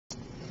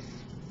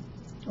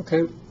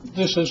Okay,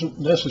 this isn't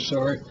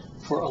necessary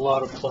for a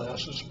lot of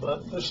classes,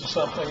 but this is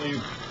something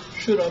you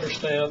should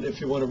understand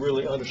if you want to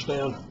really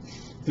understand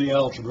the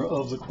algebra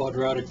of the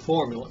quadratic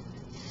formula.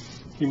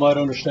 You might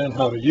understand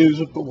how to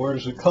use it, but where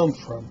does it come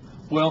from?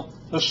 Well,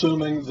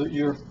 assuming that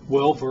you're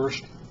well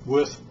versed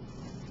with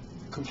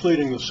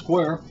completing the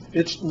square,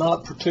 it's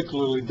not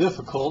particularly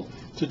difficult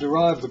to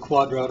derive the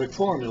quadratic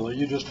formula.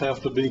 You just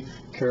have to be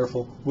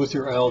careful with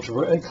your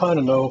algebra and kind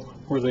of know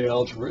where the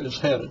algebra is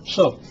headed.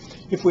 So,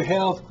 if we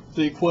have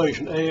the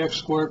equation ax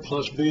squared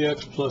plus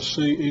bx plus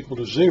c equal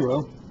to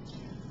 0,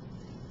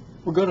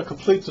 we're going to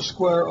complete the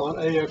square on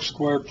ax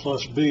squared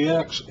plus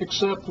bx,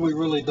 except we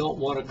really don't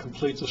want to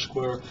complete the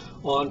square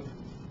on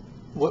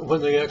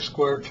when the x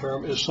squared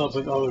term is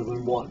something other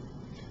than 1.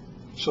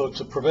 So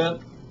to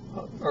prevent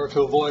or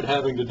to avoid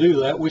having to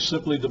do that, we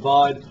simply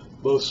divide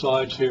both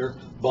sides here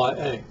by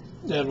a,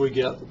 and we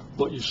get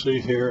what you see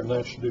here, and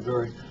that should be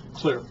very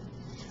clear.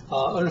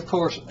 And of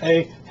course,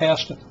 a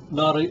has to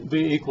not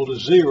be equal to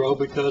 0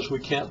 because we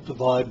can't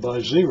divide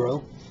by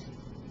 0,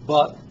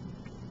 but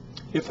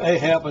if a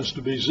happens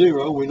to be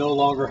 0, we no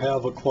longer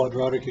have a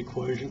quadratic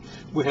equation.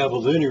 We have a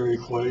linear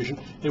equation,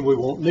 and we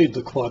won't need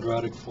the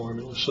quadratic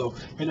formula. So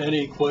in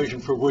any equation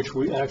for which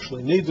we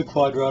actually need the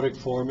quadratic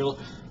formula,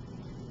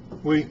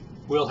 we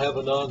will have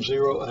a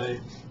non-zero a,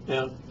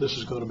 and this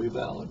is going to be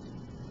valid.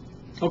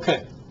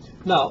 Okay,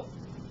 now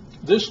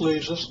this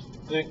leaves us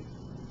the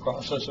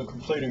process of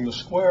completing the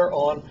square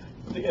on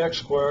the x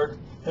squared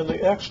and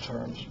the x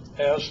terms,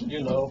 as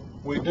you know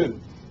we do.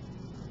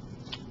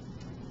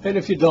 And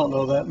if you don't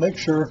know that, make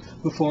sure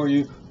before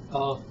you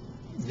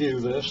view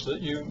this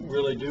that you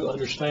really do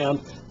understand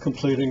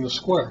completing the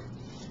square.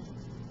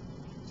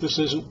 This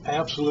isn't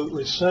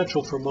absolutely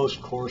essential for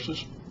most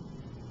courses,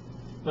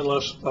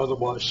 unless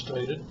otherwise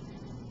stated.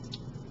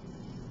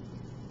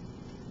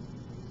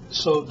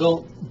 So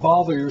don't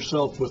bother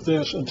yourself with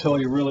this until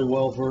you're really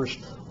well versed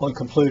on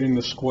completing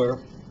the square.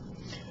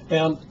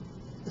 And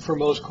for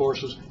most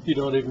courses, you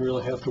don't even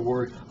really have to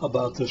worry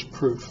about this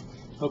proof.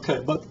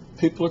 Okay, but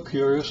people are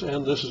curious,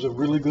 and this is a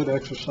really good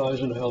exercise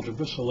in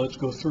algebra, so let's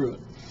go through it.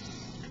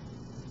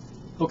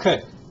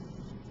 Okay.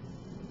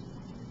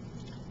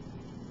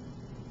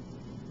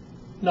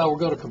 Now we're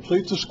going to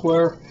complete the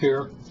square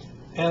here,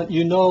 and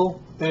you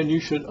know, and you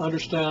should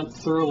understand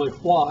thoroughly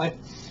why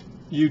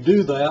you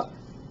do that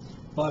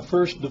by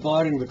first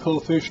dividing the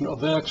coefficient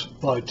of x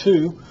by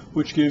 2,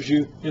 which gives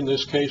you, in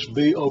this case,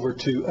 b over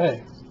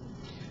 2a.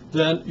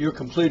 Then your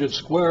completed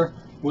square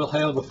will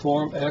have the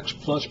form x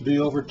plus b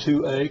over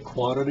 2a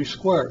quantity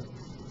squared.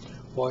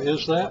 Why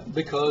is that?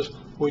 Because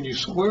when you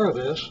square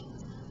this,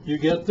 you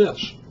get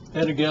this.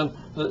 And again,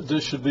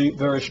 this should be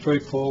very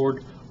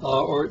straightforward,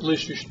 or at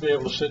least you should be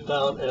able to sit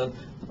down and,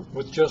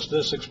 with just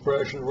this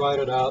expression, write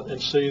it out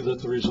and see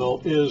that the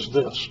result is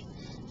this.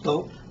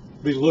 Don't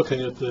be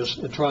looking at this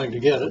and trying to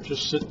get it.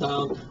 Just sit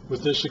down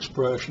with this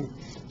expression,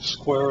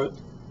 square it,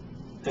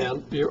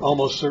 and you're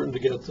almost certain to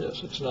get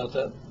this. It's not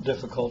that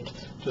difficult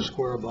to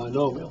square a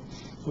binomial.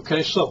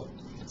 Okay, so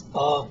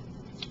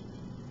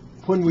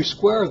when we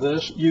square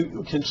this,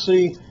 you can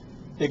see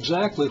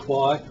exactly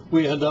why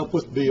we end up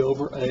with b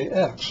over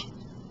ax,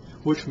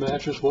 which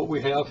matches what we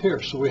have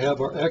here. So we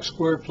have our x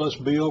squared plus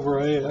b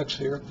over ax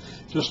here,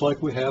 just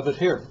like we have it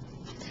here.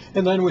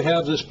 And then we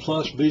have this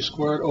plus b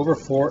squared over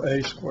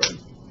 4a squared.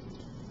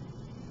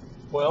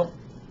 Well,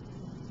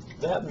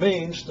 that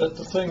means that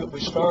the thing that we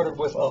started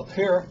with up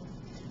here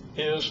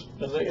is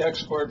the x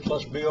squared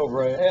plus b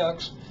over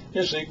ax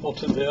is equal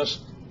to this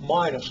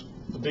minus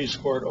the b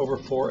squared over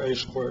 4a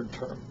squared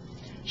term.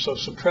 So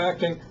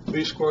subtracting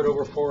b squared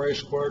over 4a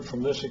squared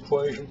from this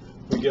equation,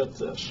 we get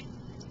this.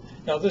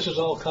 Now this is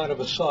all kind of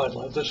a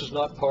sideline. This is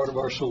not part of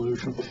our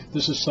solution.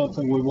 This is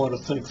something we want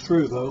to think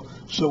through, though,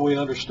 so we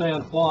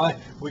understand why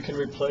we can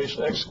replace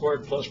x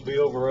squared plus b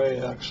over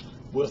ax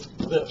with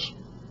this.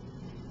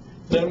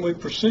 Then we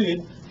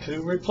proceed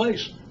to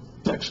replace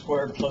x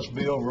squared plus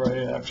b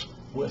over ax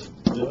with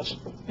this,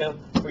 and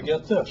we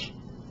get this.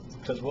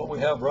 Because what we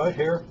have right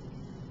here,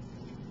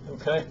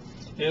 okay,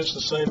 is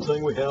the same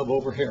thing we have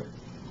over here.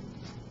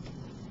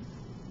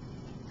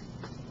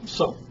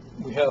 So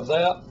we have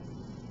that,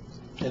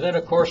 and then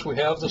of course we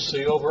have the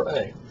c over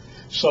a.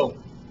 So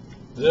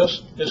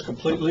this is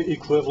completely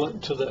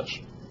equivalent to this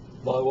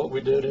by what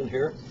we did in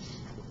here.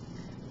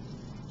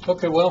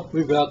 Okay, well,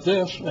 we've got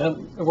this,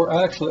 and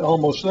we're actually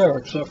almost there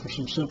except for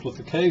some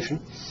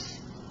simplification.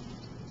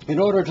 In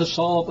order to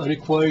solve an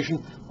equation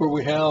where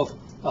we have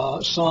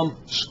some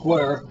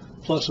square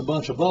plus a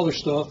bunch of other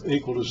stuff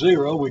equal to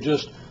 0, we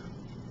just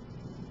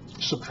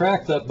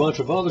subtract that bunch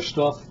of other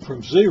stuff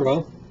from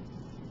 0,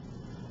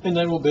 and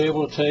then we'll be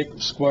able to take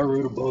the square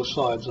root of both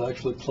sides,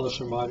 actually plus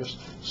or minus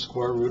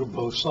square root of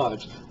both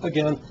sides.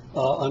 Again,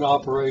 an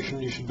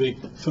operation you should be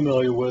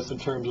familiar with in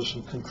terms of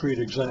some concrete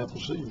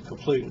examples that you've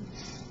completed.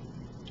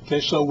 Okay,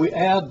 so we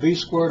add b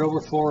squared over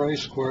 4a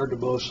squared to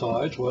both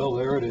sides. Well,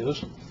 there it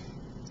is.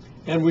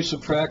 And we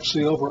subtract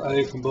c over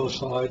a from both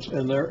sides,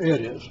 and there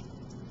it is.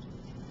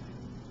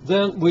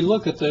 then we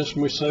look at this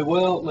and we say,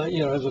 well,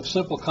 as a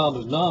simple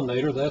common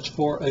denominator, that's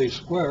 4a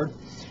squared.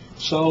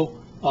 So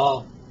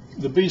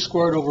the b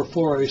squared over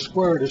 4a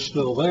squared is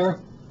still there.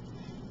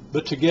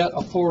 But to get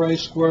a 4a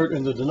squared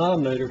in the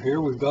denominator here,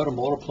 we've got to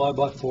multiply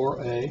by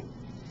 4a,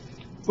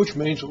 which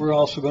means that we're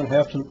also going to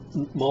have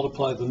to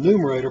multiply the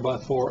numerator by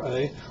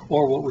 4a,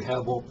 or what we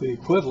have won't be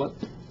equivalent.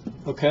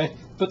 Okay?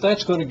 But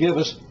that's going to give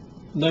us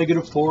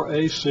negative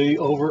 4ac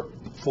over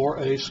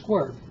 4a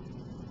squared.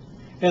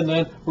 And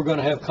then we're going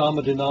to have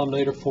common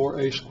denominator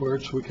 4a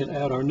squared, so we can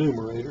add our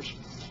numerators.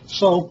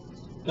 So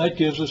that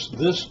gives us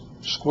this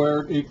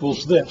squared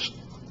equals this.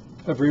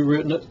 I've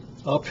rewritten it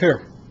up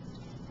here.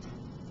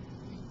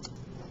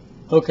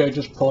 Okay,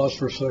 just pause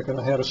for a second.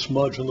 I had a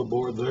smudge on the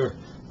board there.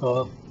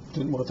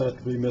 Didn't want that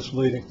to be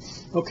misleading.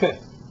 Okay,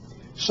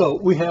 so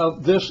we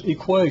have this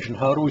equation.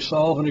 How do we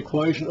solve an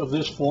equation of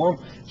this form?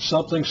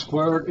 Something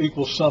squared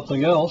equals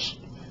something else.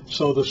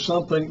 So the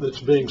something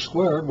that's being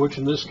squared, which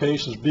in this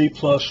case is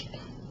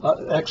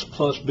x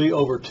plus b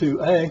over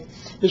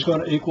 2a, is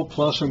going to equal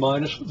plus or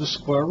minus the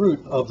square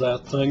root of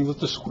that thing that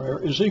the square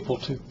is equal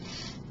to.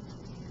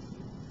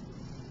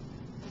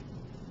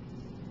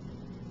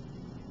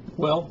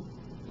 Well,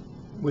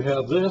 we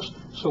have this,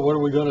 so what are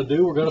we going to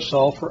do? We're going to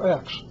solve for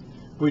x.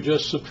 We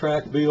just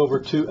subtract b over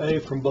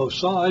 2a from both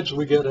sides.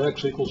 We get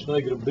x equals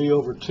negative b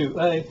over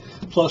 2a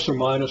plus or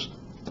minus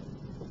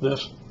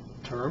this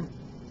term.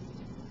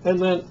 And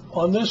then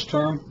on this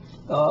term,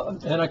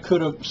 and I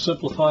could have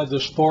simplified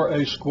this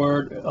 4a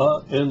squared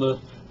in the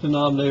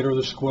denominator of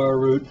the square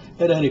root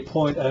at any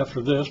point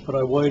after this, but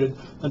I waited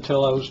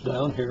until I was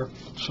down here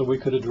so we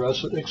could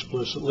address it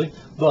explicitly.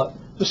 But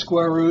the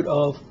square root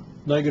of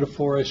negative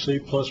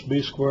 4ac plus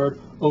b squared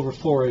over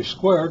 4a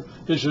squared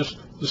is just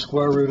the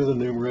square root of the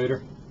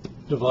numerator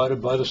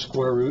divided by the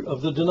square root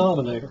of the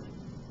denominator.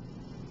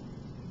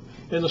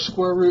 And the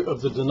square root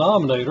of the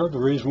denominator, the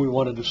reason we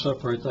wanted to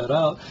separate that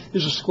out,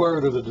 is the square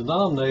root of the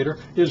denominator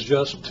is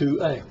just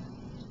 2a.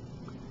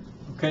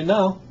 Okay,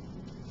 now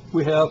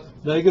we have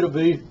negative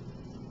b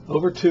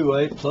over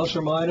 2a plus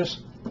or minus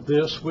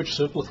this, which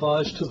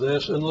simplifies to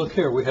this. And look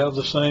here, we have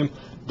the same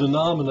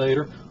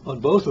denominator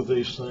on both of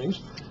these things.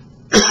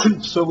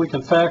 So we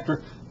can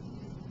factor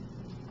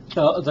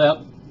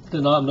that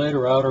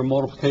denominator out, or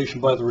multiplication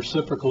by the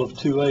reciprocal of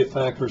 2a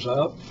factors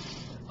out.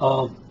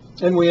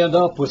 And we end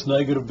up with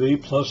negative b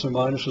plus or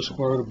minus the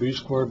square root of b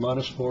squared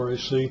minus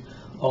 4ac,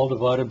 all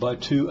divided by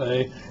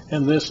 2a.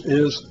 And this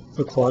is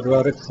the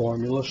quadratic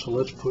formula, so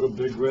let's put a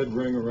big red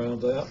ring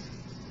around that.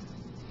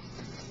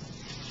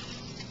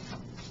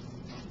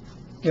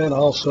 And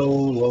also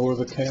lower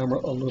the camera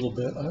a little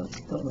bit. I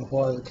don't know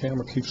why the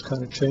camera keeps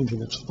kind of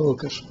changing its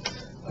focus.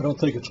 I don't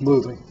think it's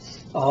moving.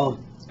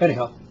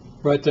 Anyhow,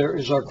 right there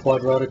is our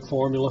quadratic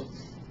formula,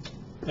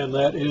 and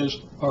that is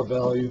our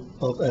value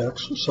of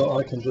x. So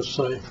I can just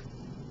say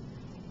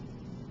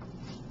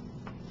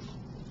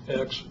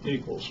x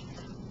equals.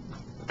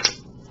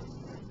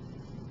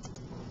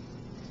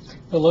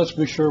 Now let's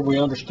be sure we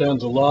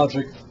understand the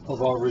logic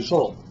of our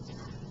result.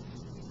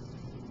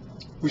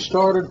 We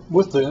started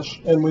with this,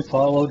 and we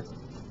followed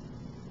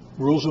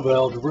rules of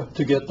algebra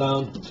to get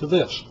down to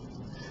this.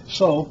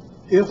 So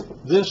if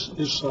this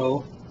is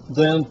so,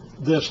 then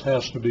this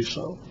has to be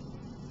so.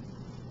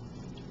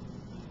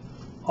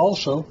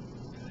 Also,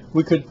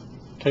 we could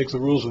take the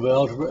rules of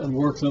algebra and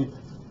work them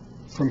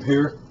from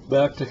here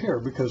back to here,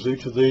 because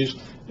each of these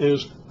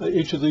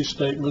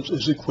statements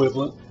is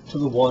equivalent to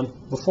the one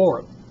before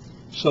it.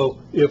 So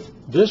if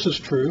this is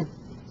true,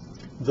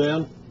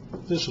 then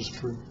this is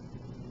true.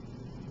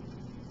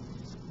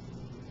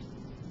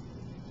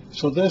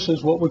 So this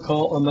is what we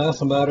call a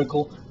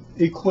mathematical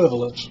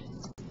equivalence.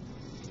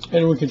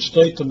 And we can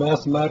state the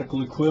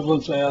mathematical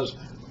equivalence as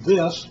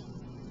this,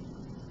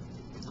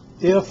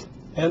 if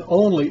and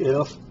only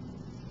if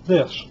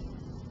this.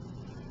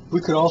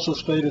 We could also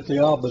state it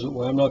the opposite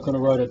way. I'm not going to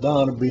write it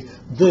down. It'd be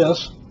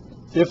this,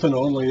 if and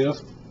only if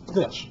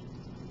this.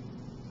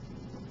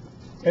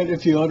 And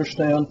if you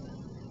understand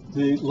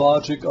the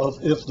logic of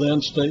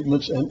if-then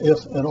statements and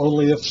if and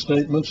only if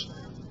statements,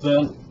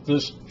 then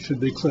this should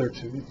be clear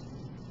to you.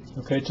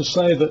 Okay, to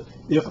say that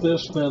if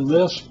this, then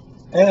this,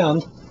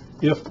 and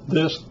if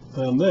this,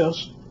 then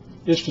this,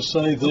 is to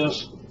say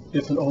this,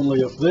 if and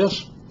only if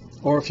this,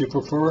 or if you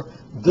prefer,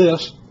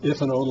 this,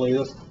 if and only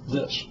if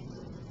this.